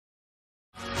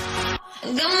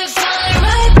Got me falling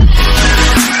right back.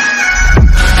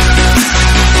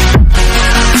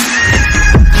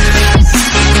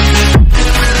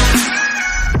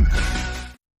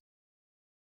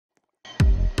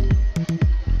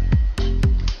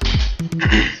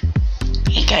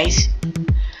 Hey guys.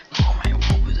 Oh my,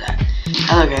 what was that?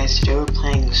 Hello guys, today we're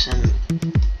playing some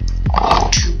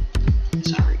YouTube.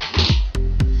 Sorry.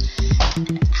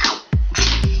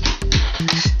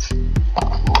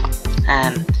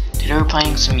 Today we're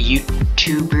playing some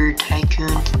YouTuber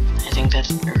Tycoon. I think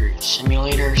that's, or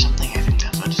Simulator or something. I think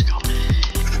that's what it's called.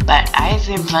 But I've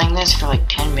been playing this for like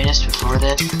 10 minutes before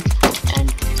this,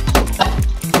 and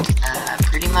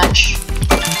pretty much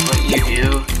what you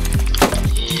do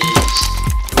is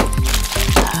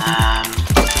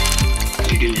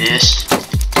you do this,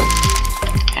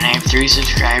 and I have 3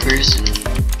 subscribers and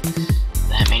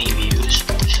that many views.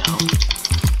 So,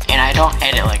 and I don't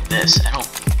edit like this. I don't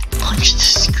punch the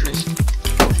screen.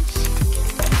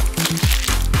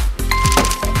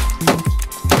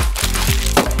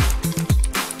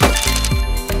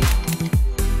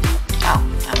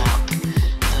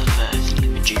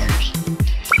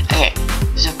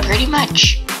 Pretty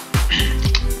much,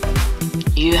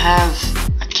 you have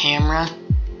a camera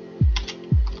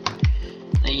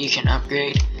that you can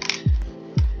upgrade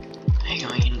by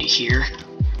going into here,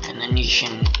 and then you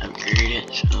can upgrade it.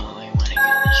 So I want to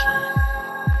get this one.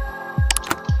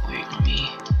 Wait, let me.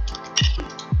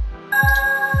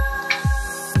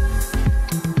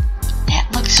 That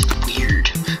looks weird.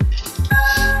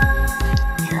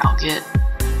 Here, I'll get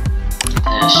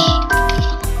this.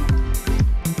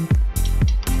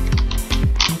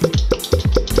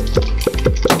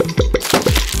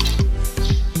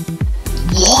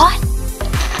 What?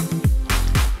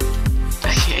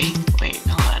 Okay, wait,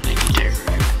 hold on, I need to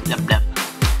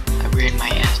upgrade my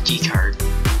SD card.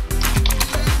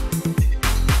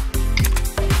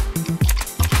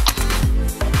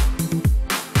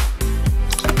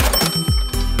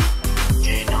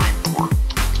 Okay, now I'm poor.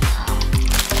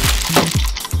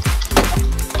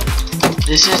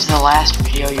 This is the last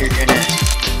video you're gonna,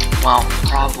 well,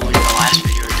 probably the last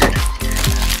video you're gonna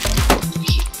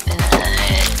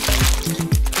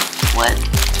what?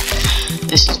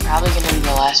 This is probably going to be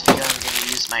the last video I'm going to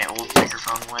use my old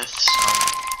microphone with, so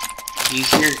if you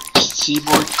hear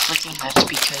keyboard clicking, that's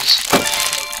because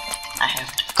I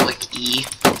have to click E.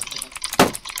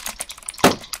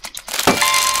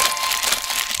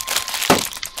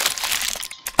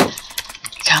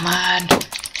 Come on!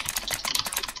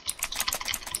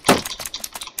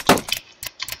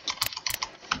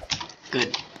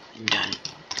 Good, I'm done.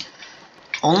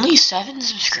 Only 7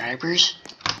 subscribers?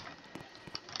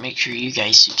 Make sure you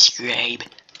guys subscribe.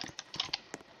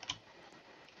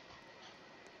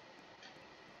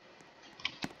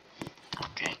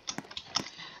 Okay.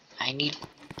 I need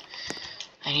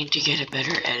to get a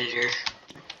better editor.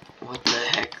 What the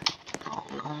heck?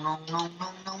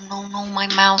 Oh no, my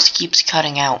mouse keeps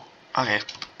cutting out. Okay.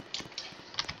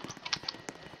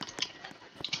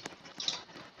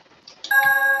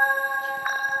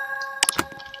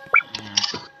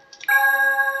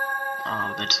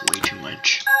 Oh, that's way too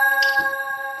much.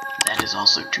 That is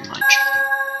also too much.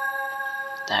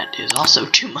 That is also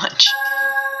too much.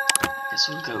 Guess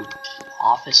we'll go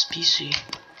Office PC.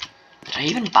 Did I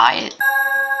even buy it?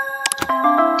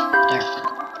 There.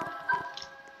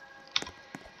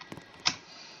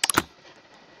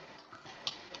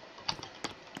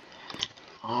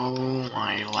 Oh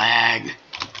my lag.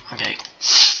 Okay.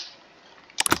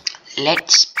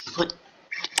 Let's put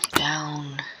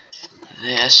down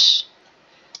this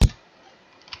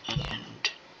and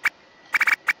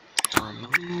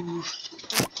remove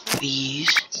these.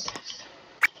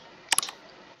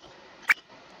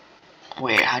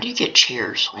 Wait, how do you get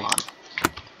chairs? Hold on.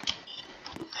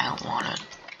 I don't want it.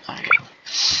 Okay.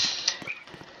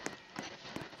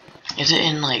 Is it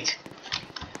in like,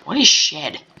 what is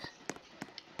shed?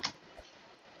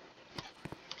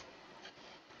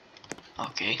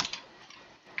 Okay.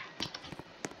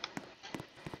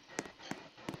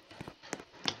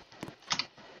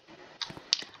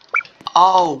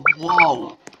 Oh,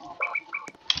 whoa.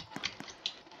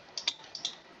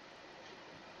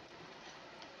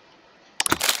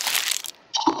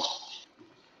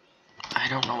 I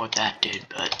don't know what that did,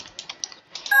 but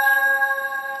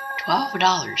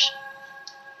 $12.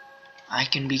 I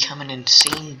can become an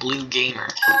insane blue gamer.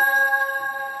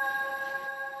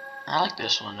 I like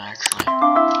this one, actually.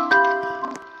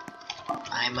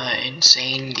 I'm an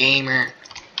insane gamer.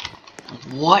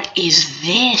 What is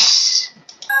this?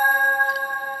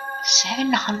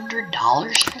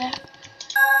 $700 for that?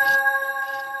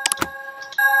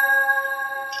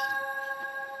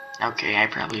 Okay, I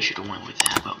probably should have went with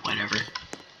that, but whatever.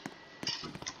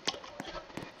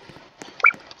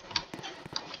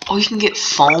 Oh, you can get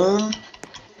foam?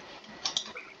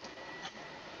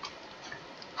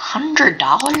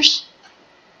 $100?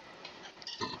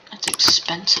 That's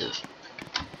expensive.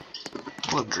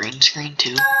 Oh, a green screen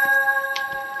too.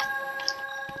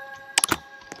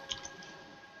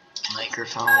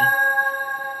 Microphone.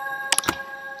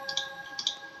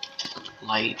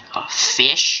 Light. A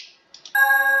fish.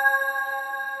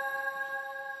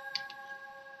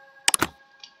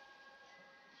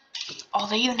 Oh,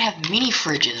 they even have mini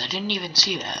fridges. I didn't even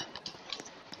see that.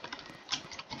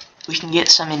 We can get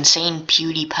some insane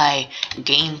PewDiePie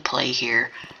gameplay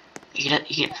here.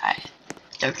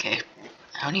 Okay.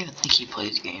 I don't even think he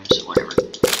plays games, so whatever.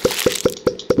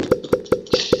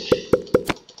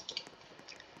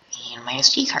 And my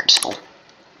SD card's full.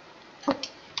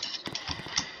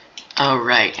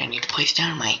 Alright, I need to place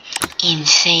down my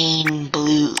insane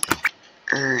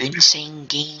insane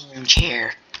game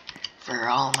chair for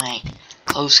all my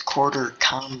close quarter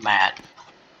combat.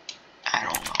 I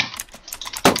don't know.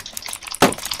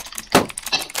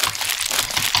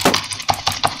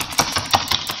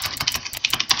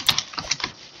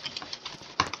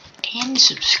 And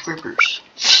subscribers.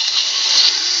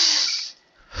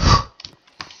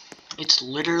 It's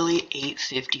literally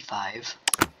 8:55.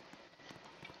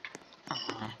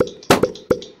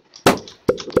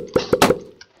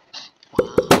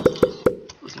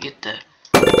 We can get the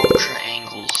ultra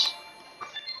angles.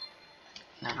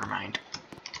 Never mind.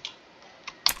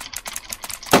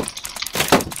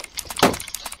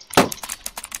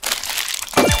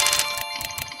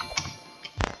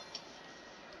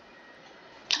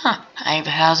 Huh, I have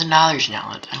 $1,000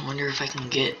 now. I wonder if I can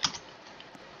get...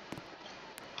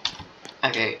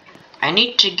 Okay, I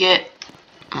need to get,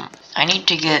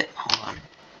 hold on.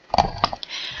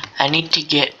 I need to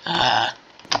get, a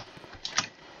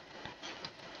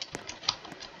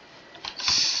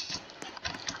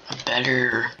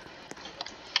better,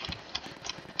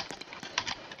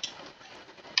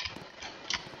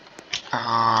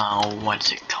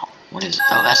 what's it called? What is,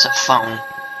 oh, that's a phone.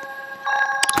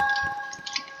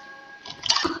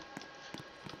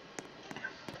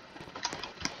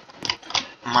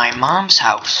 My mom's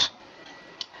house.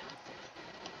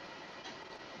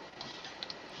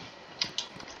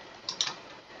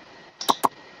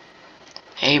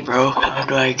 Hey bro, how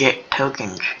do I get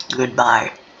tokens?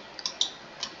 Goodbye.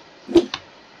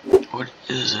 What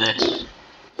is this?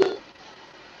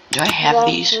 Do I have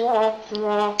these?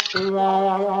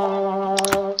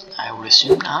 I would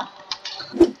assume not.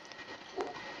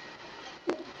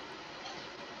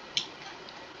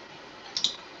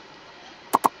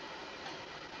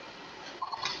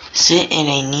 Sit in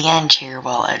a neon chair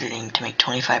while editing to make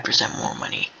 25% more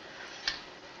money.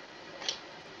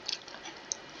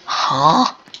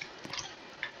 Huh?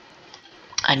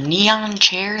 A neon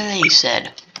chair, they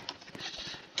said.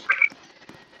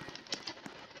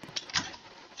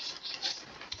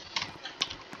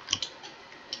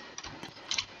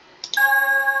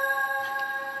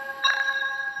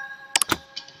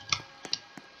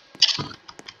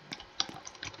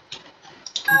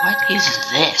 What is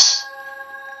this?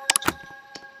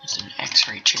 It's an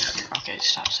X-ray chair. Okay,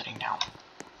 stop sitting down.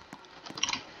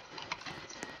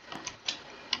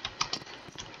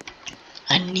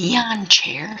 A neon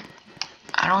chair?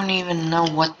 I don't even know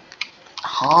what...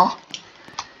 Huh?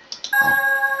 Oh.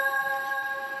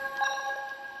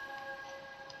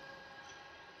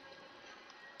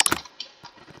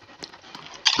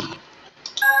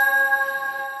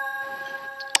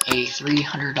 A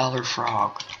 $300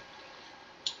 frog.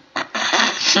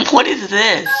 What is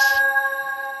this?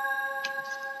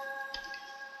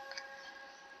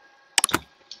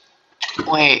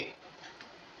 Wait.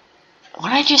 What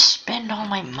did I just spend all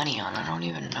my money on? I don't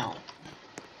even know.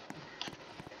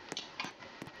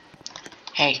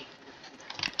 Hey.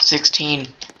 16.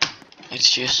 It's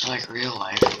just like real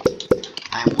life.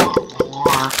 I want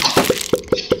more.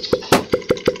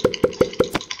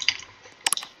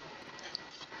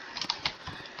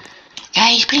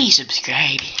 Guys, please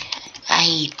subscribe.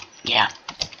 Yeah.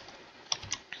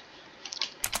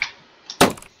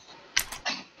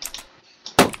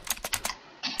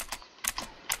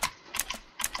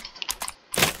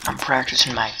 I'm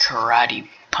practicing my karate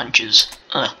punches.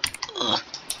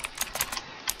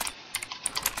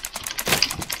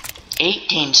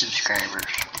 18 subscribers.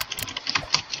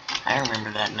 I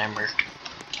remember that number.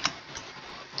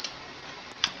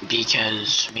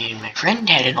 Because me and my friend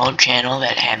had an old channel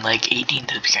that had like 18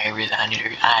 subscribers on it,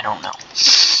 or I don't know.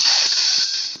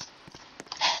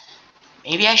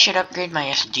 Maybe I should upgrade my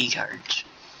SD cards.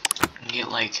 And get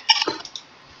like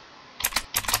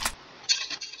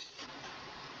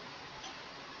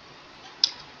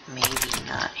maybe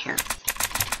not. Here.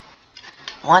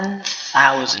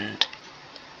 1,000.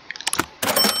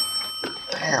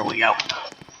 There we go.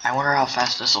 I wonder how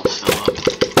fast this will fill up.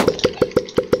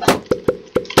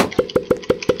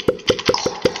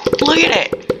 Look at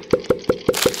it!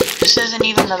 This isn't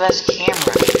even the best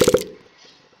camera.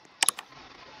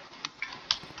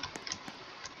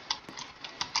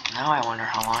 Now I wonder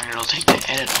how long it'll take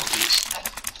to edit all these.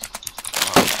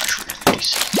 Oh gosh, we're gonna be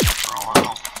sitting here for a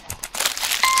while.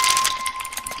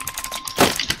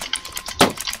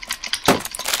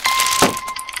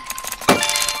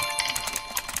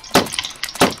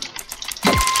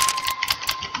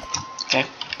 Okay.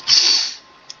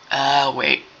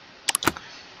 Wait.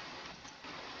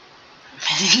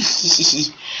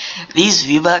 These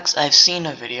V-Bucks, I've seen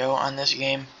a video on this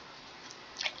game,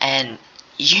 and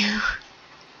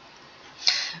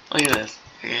look at this.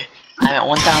 Okay, I'm at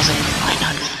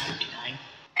 1,959.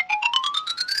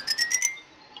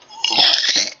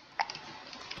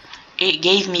 It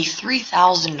gave me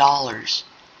 $3,000.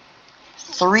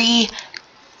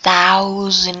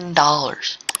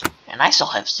 $3,000. And I still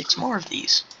have 6 more of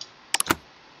these.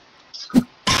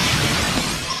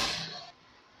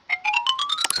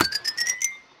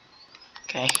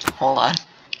 Okay, hold on.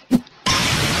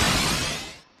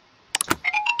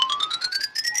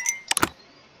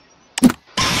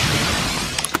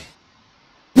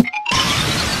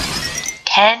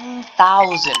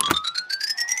 $10,000.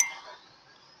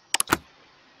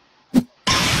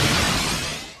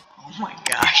 Oh my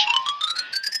gosh.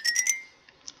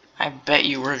 I bet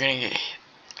you we're gonna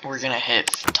hit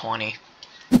 20.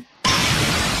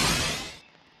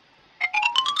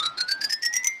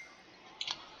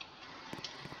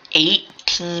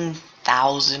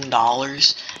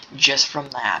 $18,000 just from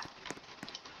that.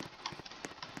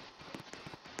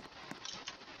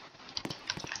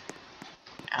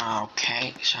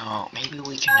 Okay, so maybe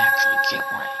we can actually get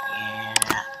one. Yeah.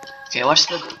 Okay, what's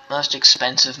the most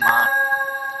expensive mod?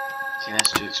 Okay,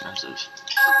 that's too expensive.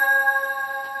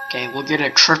 Okay, we'll get a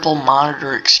triple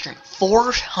monitor extreme.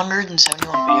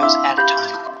 471 videos at a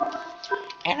time.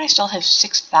 And I still have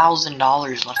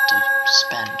 $6,000 left to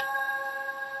spend.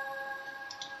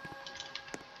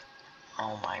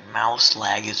 Oh, my mouse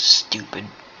lag is stupid.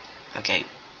 Okay,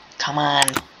 come on.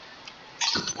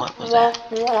 What was that?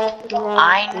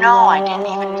 I know, I didn't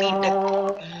even mean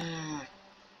to.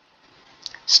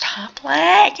 Stop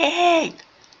lagging!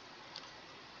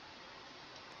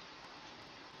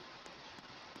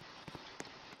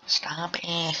 Stop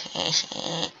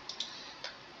it.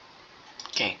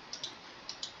 Okay.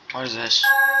 What is this?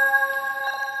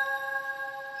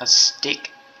 A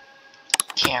stick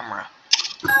camera.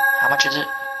 How much is it?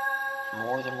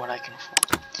 More than what I can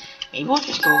afford. Maybe we'll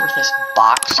just go with this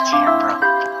box camera.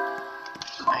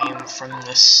 I am from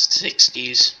the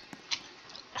 60s.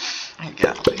 Oh my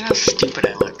god, look at how stupid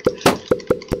I look.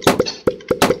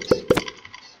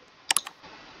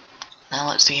 Now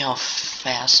let's see how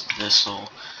fast this will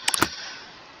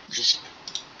just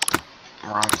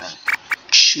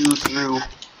chew through.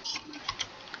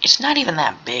 It's not even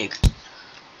that big.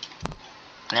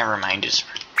 Never mind, it's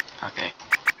okay.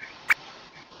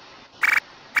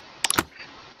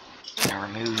 Gonna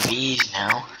remove these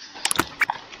now.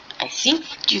 I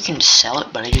think you can sell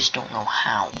it, but I just don't know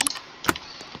how.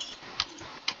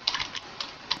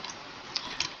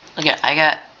 Look at, I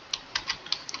got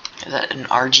an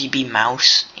RGB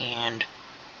mouse and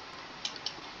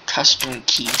custom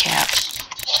keycaps.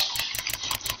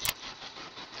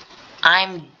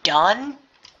 I'm done?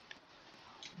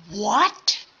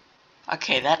 What?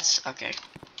 Okay, that's okay.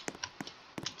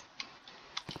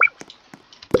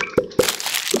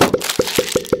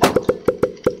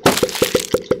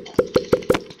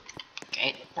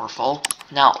 Okay, we're full.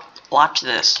 Now, watch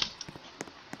this.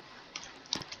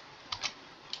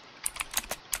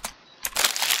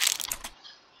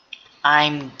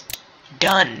 I'm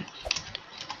done.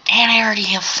 And I already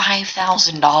have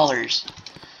 $5,000.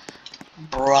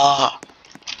 Bruh.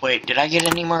 Wait, did I get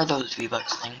any more of those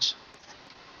V-Bucks things?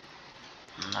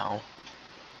 No.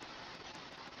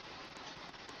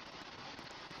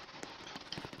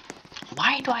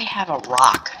 Why do I have a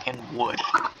rock and wood?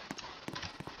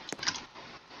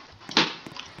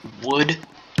 Wood?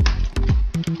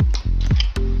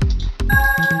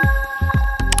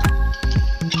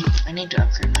 I need to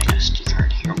upgrade my SD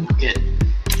card here. We'll get...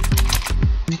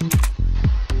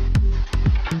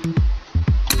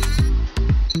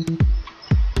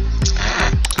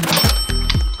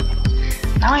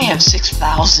 Now I have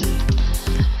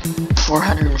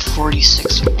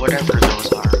 6,446 of whatever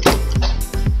those are.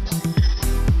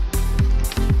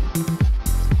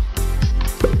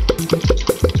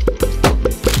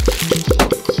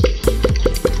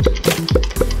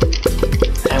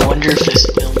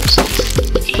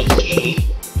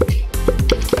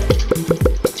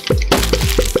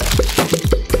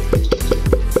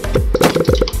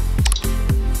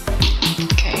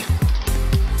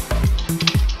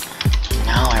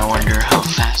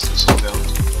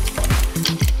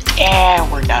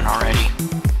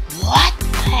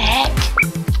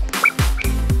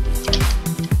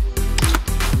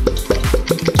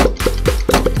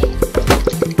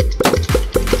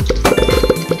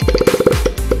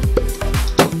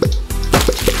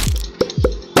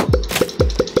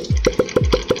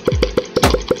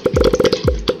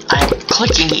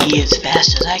 Clicking E as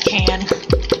fast as I can.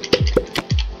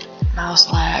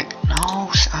 Mouse lag.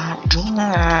 No, stop doing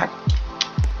that.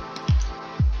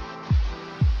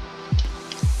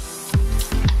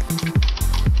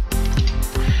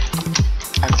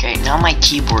 Okay, now my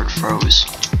keyboard froze.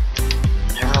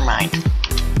 Never mind.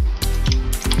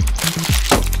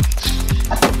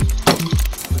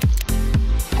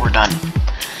 We're done.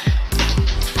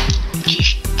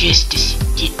 Just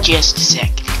a sec.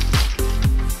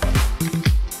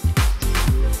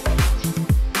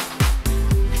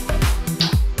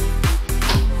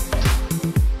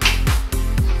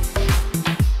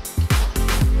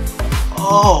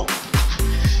 Oh!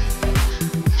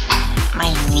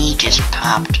 My knee just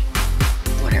popped.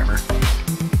 Whatever.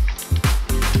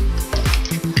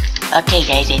 Okay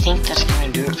guys, I think that's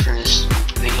gonna do it for this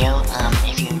video.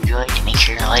 If you enjoyed, make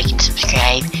sure to like and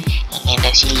subscribe. And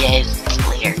I'll see you guys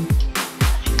later.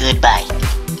 Goodbye.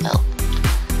 Oh.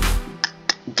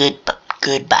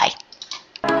 Goodbye.